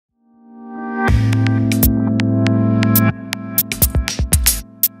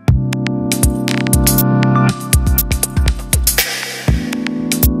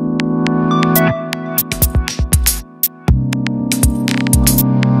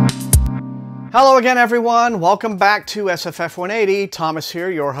Hello again, everyone. Welcome back to SFF180. Thomas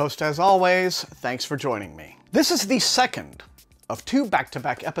here, your host as always. Thanks for joining me. This is the second of two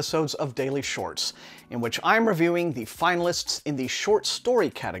back-to-back episodes of Daily Shorts, in which I'm reviewing the finalists in the short story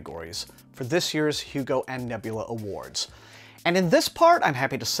categories for this year's Hugo and Nebula Awards. And in this part, I'm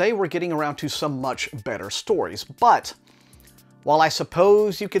happy to say we're getting around to some much better stories. But while I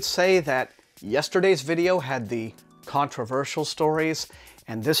suppose you could say that yesterday's video had the controversial stories,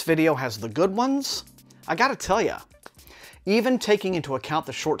 and this video has the good ones, I gotta tell ya, even taking into account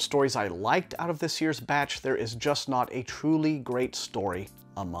the short stories I liked out of this year's batch, there is just not a truly great story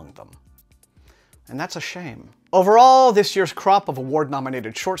among them. And that's a shame. Overall, this year's crop of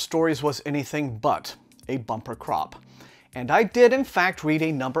award-nominated short stories was anything but a bumper crop. And I did, in fact, read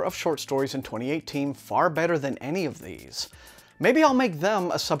a number of short stories in 2018 far better than any of these. Maybe I'll make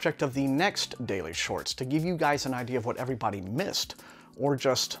them a subject of the next Daily Shorts to give you guys an idea of what everybody missed, or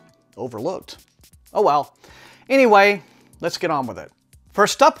just overlooked. Oh well. Anyway, let's get on with it.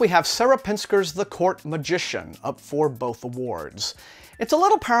 First up, we have Sarah Pinsker's The Court Magician, up for both awards. It's a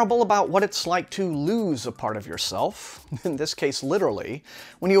little parable about what it's like to lose a part of yourself, in this case literally,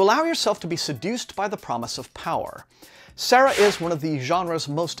 when you allow yourself to be seduced by the promise of power. Sarah is one of the genre's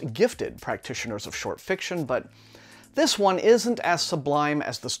most gifted practitioners of short fiction, but this one isn't as sublime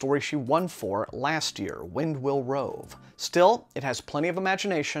as the story she won for last year, Wind Will Rove. Still, it has plenty of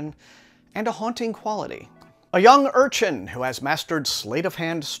imagination and a haunting quality. A young urchin who has mastered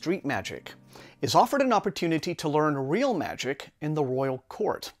sleight-of-hand street magic is offered an opportunity to learn real magic in the royal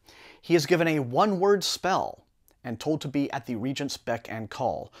court. He is given a one-word spell and told to be at the regent's beck and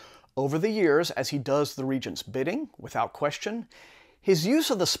call. Over the years, as he does the regent's bidding, without question, his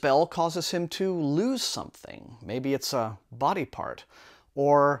use of the spell causes him to lose something. Maybe it's a body part,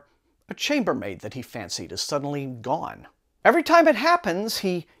 or a chambermaid that he fancied is suddenly gone. Every time it happens,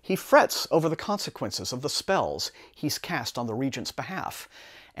 he frets over the consequences of the spells he's cast on the regent's behalf,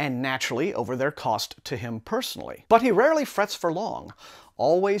 and naturally over their cost to him personally. But he rarely frets for long,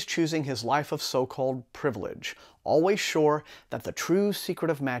 always choosing his life of so-called privilege, always sure that the true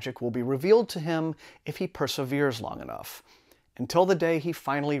secret of magic will be revealed to him if he perseveres long enough, until the day he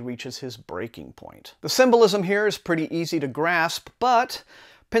finally reaches his breaking point. The symbolism here is pretty easy to grasp, but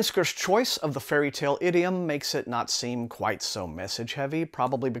Pinsker's choice of the fairy tale idiom makes it not seem quite so message-heavy,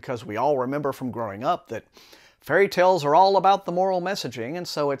 probably because we all remember from growing up that fairy tales are all about the moral messaging, and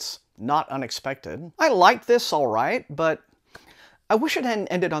so it's not unexpected. I liked this all right, but I wish it hadn't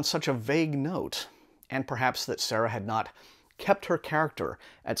ended on such a vague note, and perhaps that Sarah had not kept her character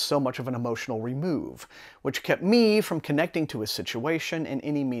at so much of an emotional remove, which kept me from connecting to his situation in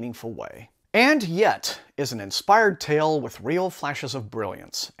any meaningful way. And yet is an inspired tale with real flashes of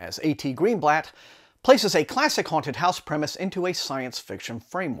brilliance, as A.T. Greenblatt places a classic haunted house premise into a science fiction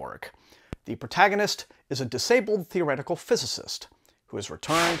framework. The protagonist is a disabled theoretical physicist who has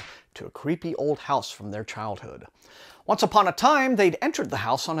returned to a creepy old house from their childhood. Once upon a time, they'd entered the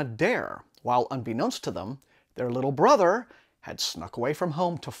house on a dare, while unbeknownst to them, their little brother had snuck away from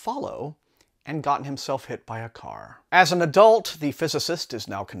home to follow and gotten himself hit by a car. As an adult, the physicist is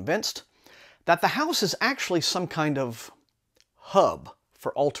now convinced that the house is actually some kind of hub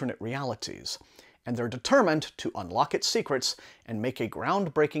for alternate realities, and they're determined to unlock its secrets and make a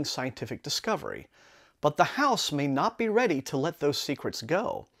groundbreaking scientific discovery. But the house may not be ready to let those secrets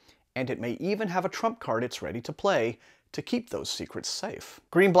go, and it may even have a trump card it's ready to play to keep those secrets safe.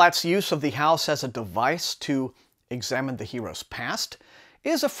 Greenblatt's use of the house as a device to examine the hero's past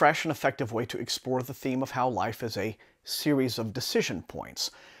is a fresh and effective way to explore the theme of how life is a series of decision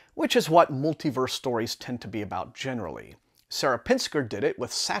points, which is what multiverse stories tend to be about generally. Sarah Pinsker did it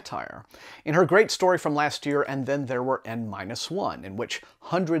with satire in her great story from last year, And Then There Were N-1, in which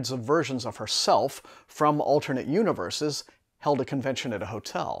hundreds of versions of herself from alternate universes held a convention at a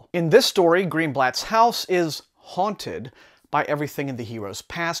hotel. In this story, Greenblatt's house is haunted by everything in the hero's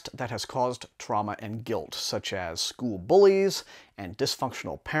past that has caused trauma and guilt, such as school bullies and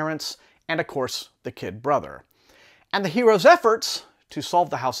dysfunctional parents, and of course, the kid brother. And the hero's efforts to solve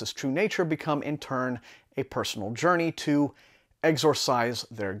the house's true nature become, in turn, a personal journey to exorcise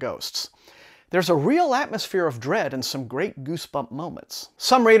their ghosts. There's a real atmosphere of dread and some great goosebump moments.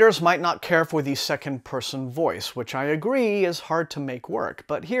 Some readers might not care for the second-person voice, which I agree is hard to make work,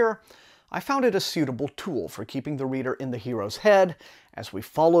 but here, I found it a suitable tool for keeping the reader in the hero's head as we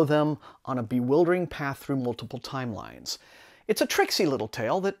follow them on a bewildering path through multiple timelines. It's a tricksy little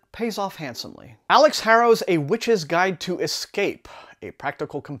tale that pays off handsomely. Alix Harrow's A Witch's Guide to Escape, a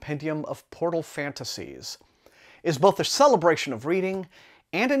practical compendium of portal fantasies, is both a celebration of reading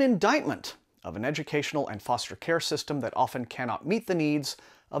and an indictment of an educational and foster care system that often cannot meet the needs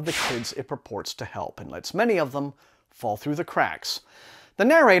of the kids it purports to help and lets many of them fall through the cracks. The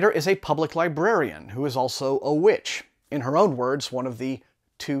narrator is a public librarian who is also a witch. In her own words, one of the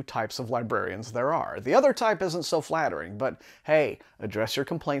 2 types of librarians there are. The other type isn't so flattering, but hey, address your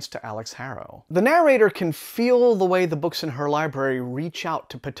complaints to Alix Harrow. The narrator can feel the way the books in her library reach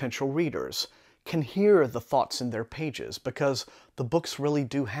out to potential readers, can hear the thoughts in their pages, because the books really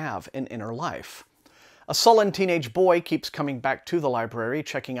do have an inner life. A sullen teenage boy keeps coming back to the library,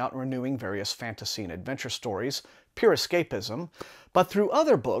 checking out and renewing various fantasy and adventure stories, pure escapism, but through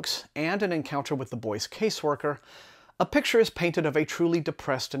other books and an encounter with the boy's caseworker, a picture is painted of a truly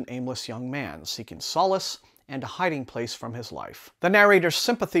depressed and aimless young man seeking solace and a hiding place from his life. The narrator's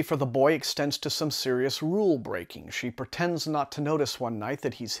sympathy for the boy extends to some serious rule-breaking. She pretends not to notice one night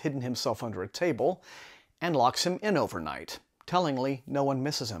that he's hidden himself under a table and locks him in overnight. Tellingly, no one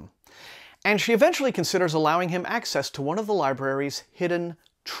misses him. And she eventually considers allowing him access to one of the library's hidden,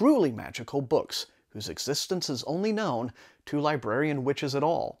 truly magical books, whose existence is only known to librarian witches at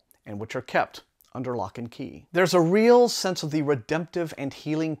all, and which are kept under lock and key. There's a real sense of the redemptive and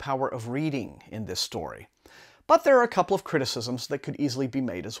healing power of reading in this story. But there are a couple of criticisms that could easily be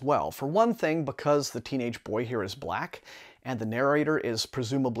made as well. For one thing, because the teenage boy here is black, and the narrator is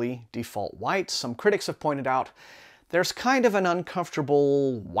presumably default white, some critics have pointed out there's kind of an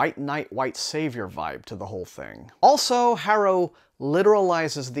uncomfortable white knight, white savior vibe to the whole thing. Also, Harrow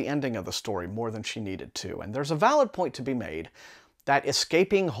literalizes the ending of the story more than she needed to, and there's a valid point to be made that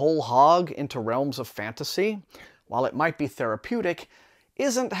escaping whole hog into realms of fantasy, while it might be therapeutic,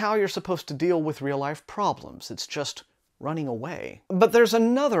 isn't how you're supposed to deal with real-life problems. It's just running away. But there's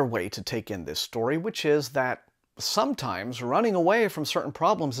another way to take in this story, which is that sometimes running away from certain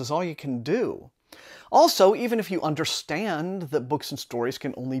problems is all you can do. Also, even if you understand that books and stories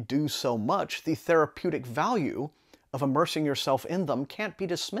can only do so much, the therapeutic value of immersing yourself in them can't be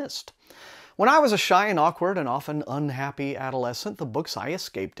dismissed. When I was a shy and awkward and often unhappy adolescent, the books I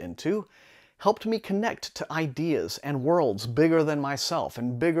escaped into helped me connect to ideas and worlds bigger than myself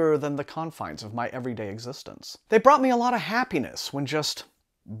and bigger than the confines of my everyday existence. They brought me a lot of happiness when just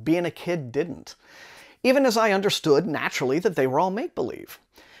being a kid didn't, even as I understood naturally that they were all make-believe.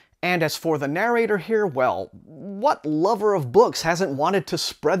 And as for the narrator here, well, what lover of books hasn't wanted to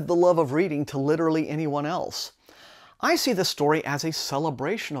spread the love of reading to literally anyone else? I see this story as a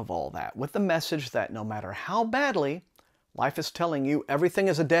celebration of all that, with the message that no matter how badly life is telling you everything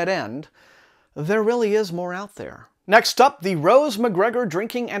is a dead end, there really is more out there. Next up, the Rose McGREGOR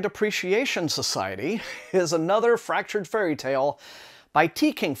Drinking and Appreciation Society is another fractured fairy tale by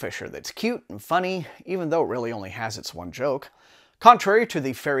T. Kingfisher that's cute and funny, even though it really only has its one joke. Contrary to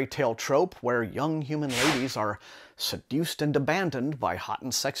the fairy tale trope where young human ladies are seduced and abandoned by hot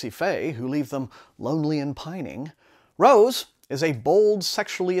and sexy fae who leave them lonely and pining, Rose is a bold,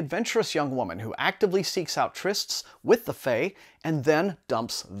 sexually adventurous young woman who actively seeks out trysts with the fae and then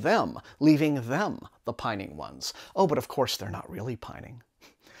dumps them, leaving them the pining ones. Oh, but of course they're not really pining.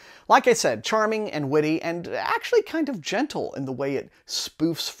 Like I said, charming and witty and actually kind of gentle in the way it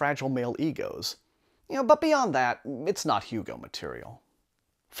spoofs fragile male egos. But beyond that, it's not Hugo material.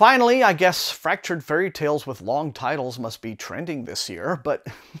 Finally, I guess fractured fairy tales with long titles must be trending this year, but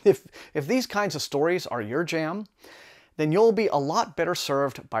if these kinds of stories are your jam, then you'll be a lot better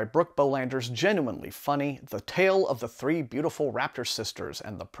served by Brooke Bolander's genuinely funny The Tale of the Three Beautiful Raptor Sisters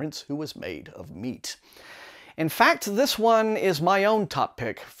and the Prince Who Was Made of Meat. In fact, this one is my own top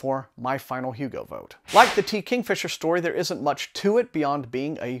pick for my final Hugo vote. Like the T. Kingfisher story, there isn't much to it beyond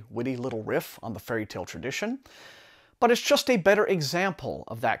being a witty little riff on the fairy tale tradition, but it's just a better example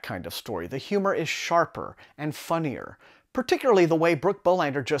of that kind of story. The humor is sharper and funnier, particularly the way Brooke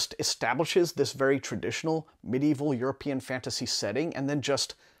Bolander just establishes this very traditional medieval European fantasy setting and then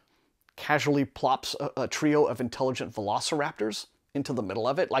just casually plops a trio of intelligent velociraptors into the middle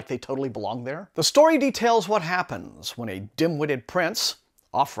of it, like they totally belong there. The story details what happens when a dim-witted prince,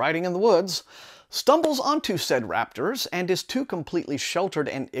 off riding in the woods, stumbles onto said raptors and is too completely sheltered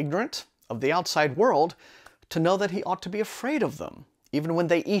and ignorant of the outside world to know that he ought to be afraid of them, even when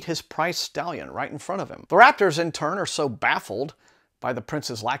they eat his prized stallion right in front of him. The raptors, in turn, are so baffled by the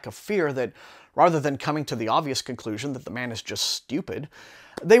prince's lack of fear that, rather than coming to the obvious conclusion that the man is just stupid,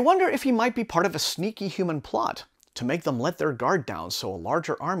 they wonder if he might be part of a sneaky human plot to make them let their guard down so a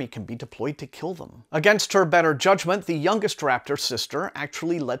larger army can be deployed to kill them. Against her better judgment, the youngest raptor sister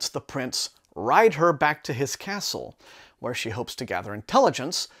actually lets the prince ride her back to his castle, where she hopes to gather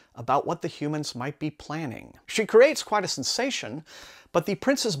intelligence about what the humans might be planning. She creates quite a sensation, but the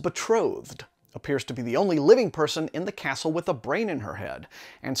prince's betrothed appears to be the only living person in the castle with a brain in her head,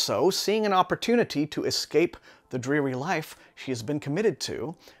 and so, seeing an opportunity to escape the dreary life she has been committed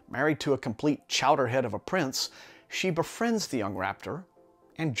to, married to a complete chowderhead of a prince, she befriends the young raptor,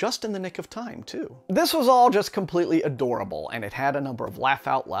 and just in the nick of time, too. This was all just completely adorable, and it had a number of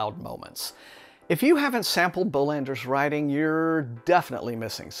laugh-out-loud moments. If you haven't sampled Bolander's writing, you're definitely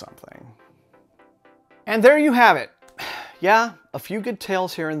missing something. And there you have it. Yeah, a few good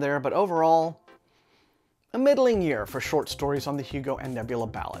tales here and there, but overall, a middling year for short stories on the Hugo and Nebula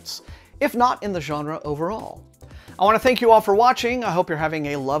ballots, if not in the genre overall. I want to thank you all for watching. I hope you're having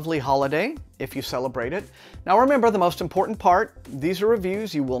a lovely holiday, if you celebrate it. Now remember, the most important part, these are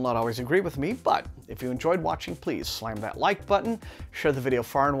reviews. You will not always agree with me, but if you enjoyed watching, please slam that like button, share the video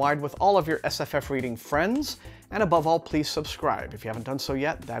far and wide with all of your SFF reading friends, and above all, please subscribe. If you haven't done so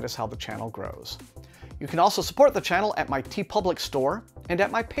yet, that is how the channel grows. You can also support the channel at my TeePublic store and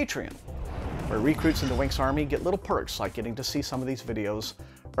at my Patreon, where recruits in the Winx Army get little perks like getting to see some of these videos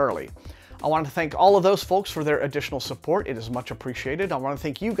early. I want to thank all of those folks for their additional support. It is much appreciated. I want to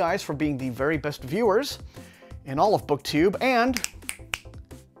thank you guys for being the very best viewers in all of BookTube, and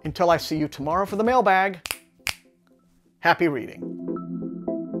until I see you tomorrow for the mailbag, happy reading.